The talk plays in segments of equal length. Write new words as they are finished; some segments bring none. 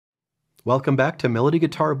Welcome back to Melody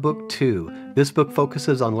Guitar Book 2. This book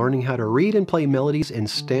focuses on learning how to read and play melodies in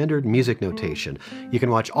standard music notation. You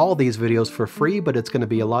can watch all these videos for free, but it's going to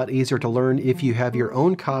be a lot easier to learn if you have your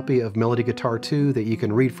own copy of Melody Guitar 2 that you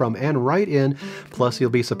can read from and write in, plus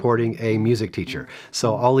you'll be supporting a music teacher.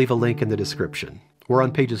 So I'll leave a link in the description. We're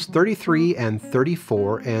on pages 33 and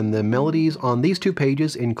 34, and the melodies on these two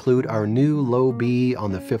pages include our new low B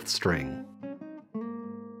on the 5th string.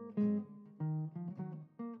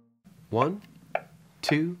 1,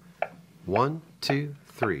 2, 1, 2,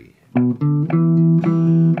 3.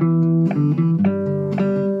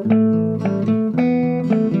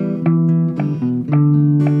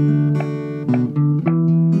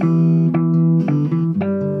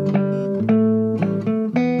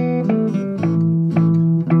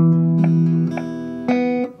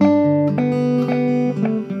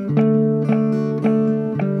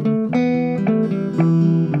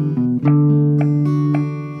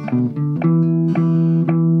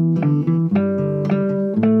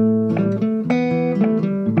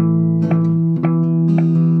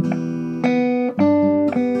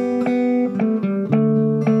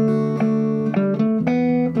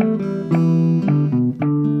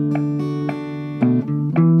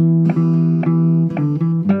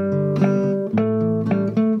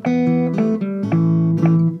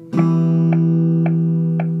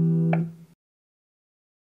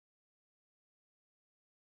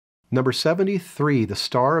 Number 73, The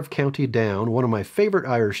Star of County Down, one of my favorite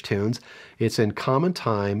Irish tunes. It's in common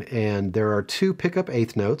time, and there are two pickup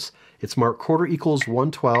eighth notes. It's marked quarter equals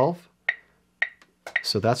 112,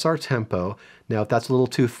 so that's our tempo. Now, if that's a little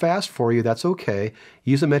too fast for you, that's okay.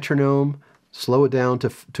 Use a metronome, slow it down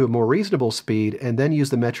to a more reasonable speed, and then use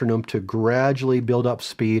the metronome to gradually build up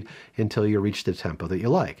speed until you reach the tempo that you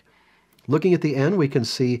like. Looking at the end, we can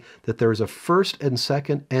see that there's a first and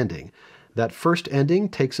second ending. That first ending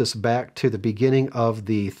takes us back to the beginning of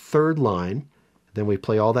the third line. Then we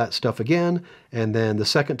play all that stuff again, and then the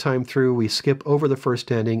second time through we skip over the first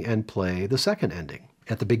ending and play the second ending.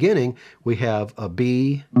 At the beginning, we have a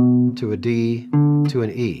B to a D to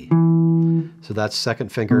an E. So that's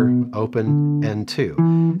second finger, open, and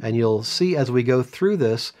 2. And you'll see as we go through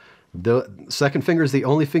this, the second finger is the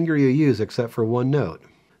only finger you use except for one note.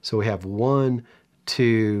 So we have 1,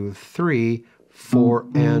 2, 3, 4,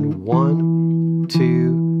 and 1,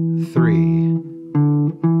 2, 3.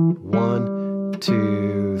 1,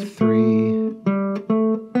 2, 3.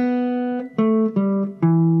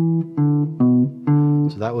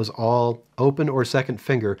 So that was all open or second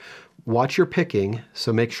finger. Watch your picking,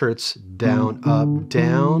 so make sure it's down, up,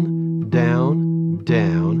 down, down,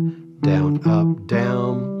 down, down, up,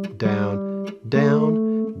 down, down,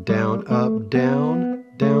 down, down, up, down,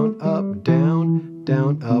 down, up, down,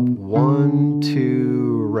 down, up, 1,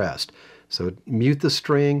 2, rest. So mute the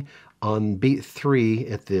string on beat 3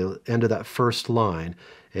 at the end of that first line.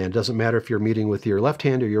 And it doesn't matter if you're muting with your left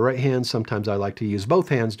hand or your right hand. Sometimes I like to use both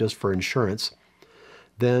hands just for insurance.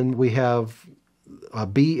 Then we have a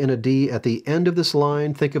B and a D at the end of this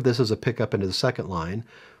line. Think of this as a pickup into the second line.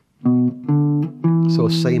 So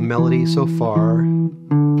same melody so far.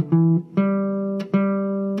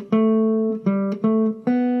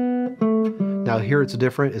 Now here it's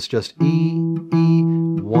different. It's just E, E,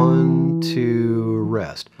 1, 2,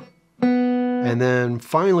 rest. And then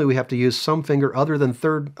finally we have to use some finger other than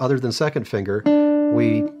second finger.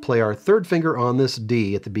 We play our third finger on this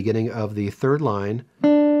D at the beginning of the third line,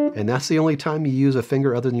 and that's the only time you use a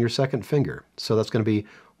finger other than your second finger. So that's going to be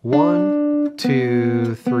 1,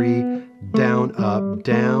 2, 3, down, up,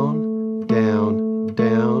 down, down,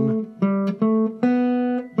 down.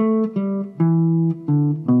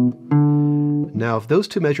 Now, if those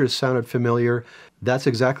two measures sounded familiar, that's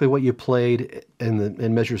exactly what you played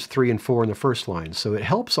in measures 3 and 4 in the first line. So it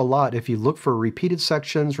helps a lot if you look for repeated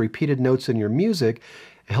sections, repeated notes in your music.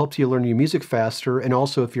 It helps you learn your music faster, and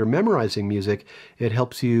also if you're memorizing music, it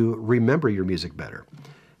helps you remember your music better.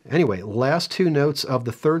 Anyway, last two notes of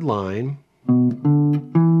the third line.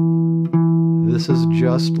 This is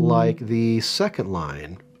just like the second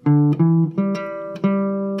line.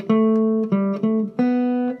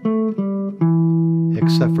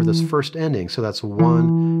 Except for this first ending. So that's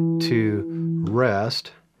 1, 2,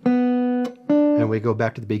 rest. And we go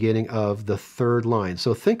back to the beginning of the third line.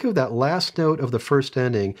 So think of that last note of the first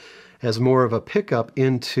ending as more of a pickup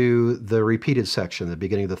into the repeated section, the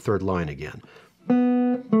beginning of the third line again.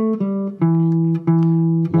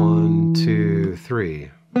 1, 2,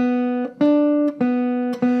 3.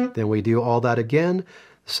 Then we do all that again.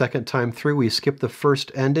 Second time through, we skip the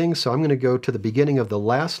first ending. So I'm going to go to the beginning of the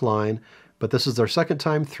last line, but this is our second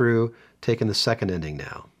time through, taking the second ending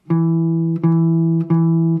now.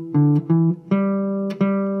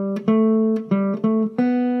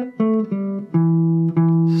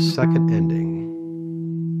 second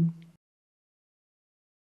ending.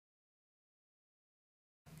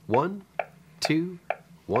 1, 2,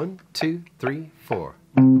 1, 2, 3, 4.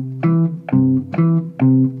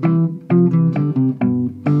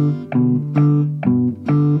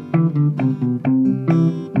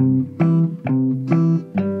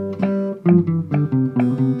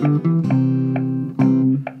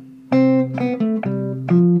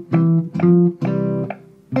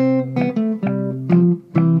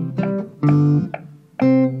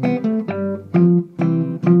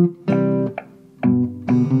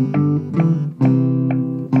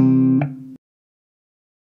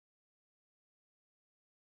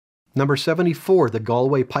 Number 74, the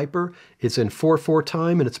Galway Piper. It's in 4/4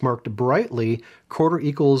 time and it's marked brightly quarter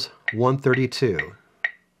equals 132.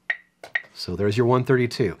 So there's your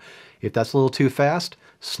 132. If that's a little too fast,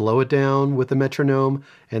 slow it down with the metronome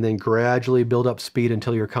and then gradually build up speed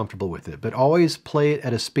until you're comfortable with it. But always play it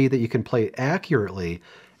at a speed that you can play it accurately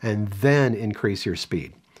and then increase your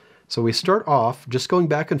speed. So we start off just going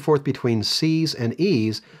back and forth between C's and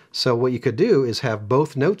E's. So what you could do is have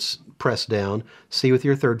both notes pressed down, C with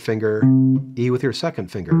your third finger, E with your second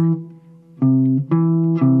finger.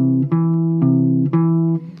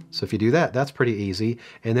 So if you do that, that's pretty easy.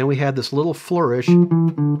 And then we had this little flourish,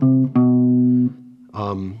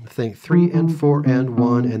 think 3 and 4 and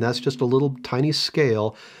 1, and that's just a little tiny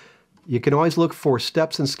scale. You can always look for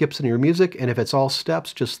steps and skips in your music, and if it's all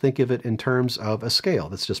steps, just think of it in terms of a scale.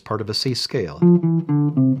 That's just part of a C scale.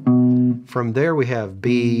 From there we have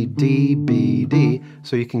B, D, B, D.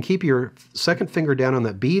 So you can keep your second finger down on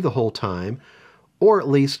that B the whole time, or at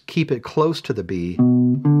least keep it close to the B,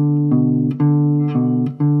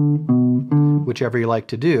 whichever you like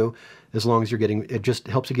to do, as long as you're getting, it just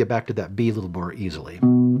helps you get back to that B a little more easily.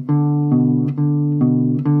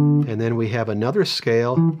 And then we have another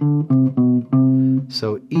scale.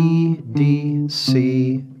 So E, D,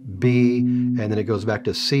 C, B, and then it goes back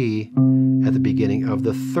to C at the beginning of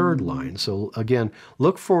the third line. So again,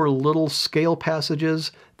 look for little scale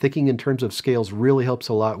passages. Thinking in terms of scales really helps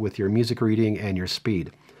a lot with your music reading and your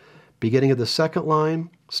speed. Beginning of the second line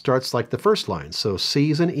starts like the first line. So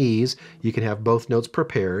C's and E's, you can have both notes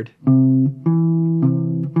prepared. Then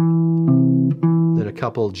a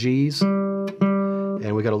couple G's.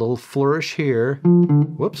 And we got a little flourish here.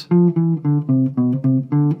 Whoops.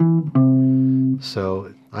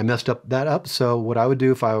 So I messed that up. So what I would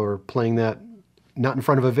do if I were playing that not in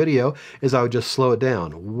front of a video is I would just slow it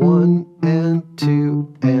down. 1 and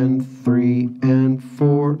 2 and 3 and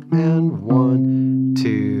 4 and 1,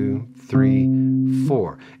 2, 3,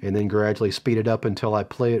 4. And then gradually speed it up until I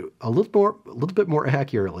play it a little bit more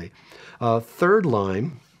accurately. Third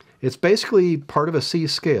line. It's basically part of a C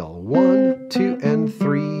scale. 1, 2, and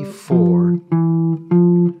 3, 4.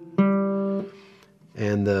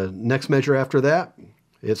 And the next measure after that,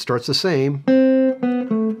 it starts the same.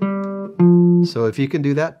 So if you can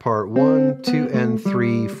do that part, 1, 2, and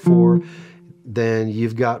 3, 4, then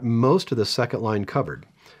you've got most of the second line covered.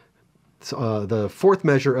 The fourth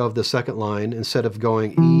measure of the second line, instead of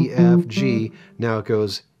going E, F, G, now it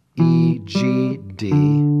goes E, G, D.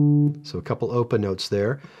 So a couple open notes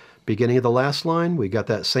there. Beginning of the last line, we got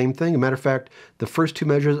that same thing. As a matter of fact, the first two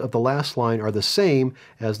measures of the last line are the same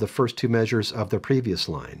as the first two measures of the previous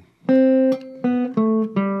line.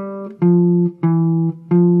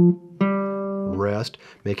 Rest,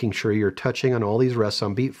 making sure you're touching on all these rests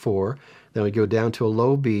on beat 4. Then we go down to a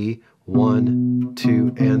low B, 1,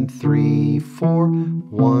 2, and 3, 4.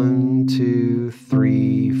 1, 2,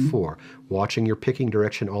 3, 4. Watching your picking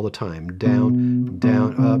direction all the time. Down,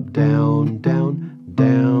 down, up, down, down,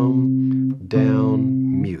 down,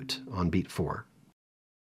 down, mute on beat 4.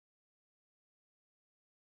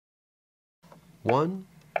 1,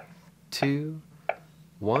 2,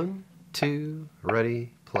 1, 2,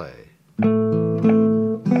 ready, play.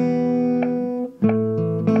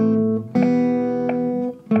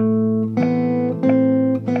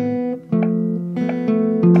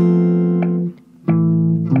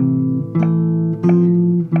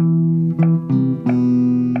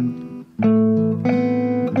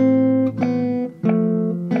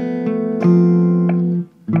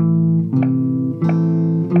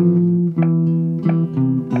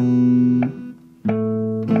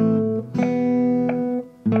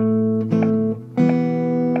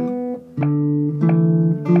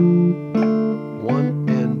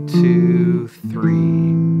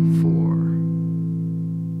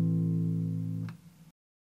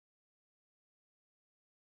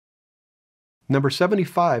 Number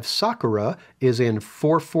 75, Sakura, is in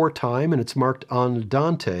 4/4 time, and it's marked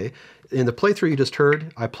andante. In the playthrough you just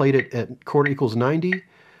heard, I played it at quarter equals 90.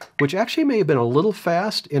 which actually may have been a little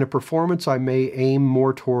fast. In a performance, I may aim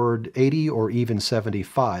more toward 80 or even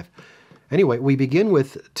 75. Anyway, we begin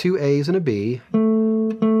with 2 A's and a B.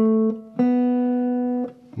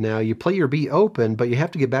 Now you play your B open, but you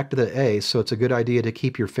have to get back to the A, so it's a good idea to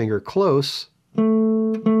keep your finger close to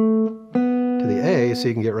the A so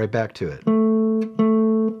you can get right back to it.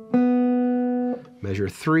 Measure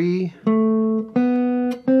 3,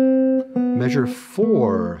 measure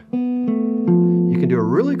 4. You can do a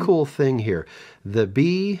really cool thing here. The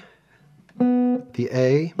B, the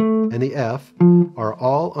A, and the F are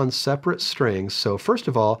all on separate strings. So first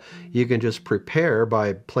of all, you can just prepare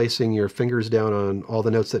by placing your fingers down on all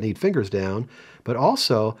the notes that need fingers down. But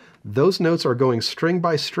also, those notes are going string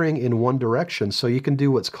by string in one direction, so you can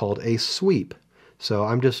do what's called a sweep. So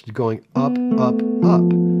I'm just going up, up, up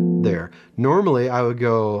there. Normally, I would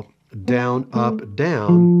go down, up,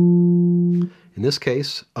 down. In this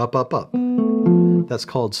case, up, up, up. That's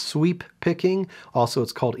called sweep picking. Also,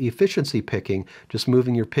 it's called efficiency picking, just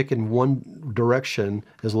moving your pick in one direction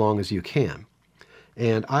as long as you can.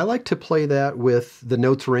 And I like to play that with the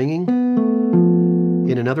notes ringing.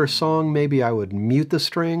 In another song, maybe I would mute the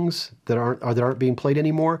strings that aren't being played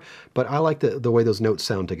anymore, but I like the way those notes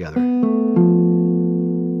sound together.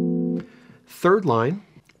 Third line,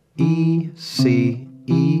 E, C,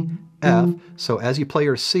 E, F. So as you play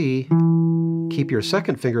your C, keep your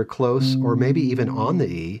second finger close or maybe even on the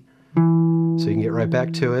E so you can get right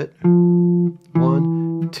back to it.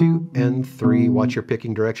 1, 2, and 3. Watch your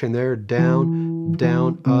picking direction there. Down,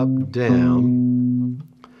 down, up, down.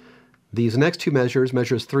 These next two measures,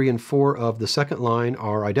 measures 3 and 4 of the second line,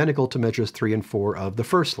 are identical to measures 3 and 4 of the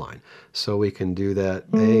first line. So we can do that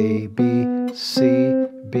A, B, C,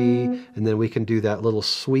 B, and then we can do that little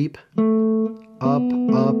sweep, up,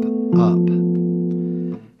 up, up.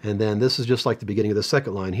 And then this is just like the beginning of the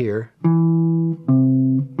second line here.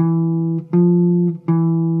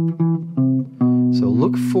 So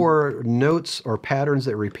look for notes or patterns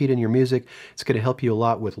that repeat in your music. It's going to help you a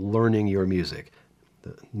lot with learning your music.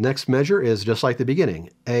 The next measure is just like the beginning,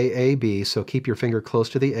 A, A, B, so keep your finger close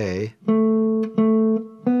to the A.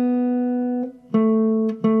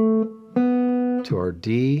 To our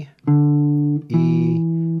D, E,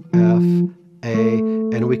 F, A,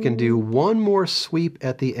 and we can do one more sweep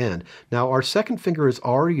at the end. Now our second finger is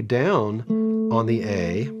already down on the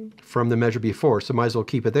A from the measure before, so might as well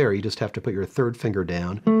keep it there. You just have to put your third finger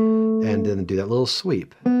down and then do that little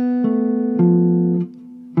sweep.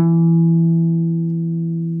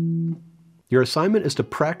 Your assignment is to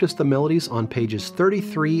practice the melodies on pages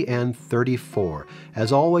 33 and 34.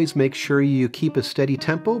 As always, make sure you keep a steady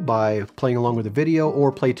tempo by playing along with the video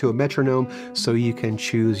or play to a metronome so you can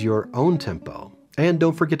choose your own tempo. And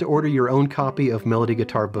don't forget to order your own copy of Melody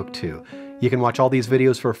Guitar Book 2. You can watch all these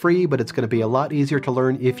videos for free, but it's going to be a lot easier to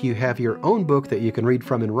learn if you have your own book that you can read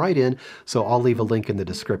from and write in, so I'll leave a link in the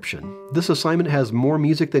description. This assignment has more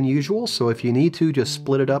music than usual, so if you need to, just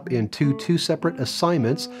split it up into two separate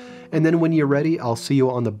assignments. And then when you're ready, I'll see you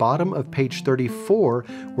on the bottom of page 34.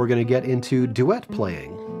 We're going to get into duet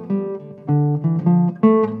playing.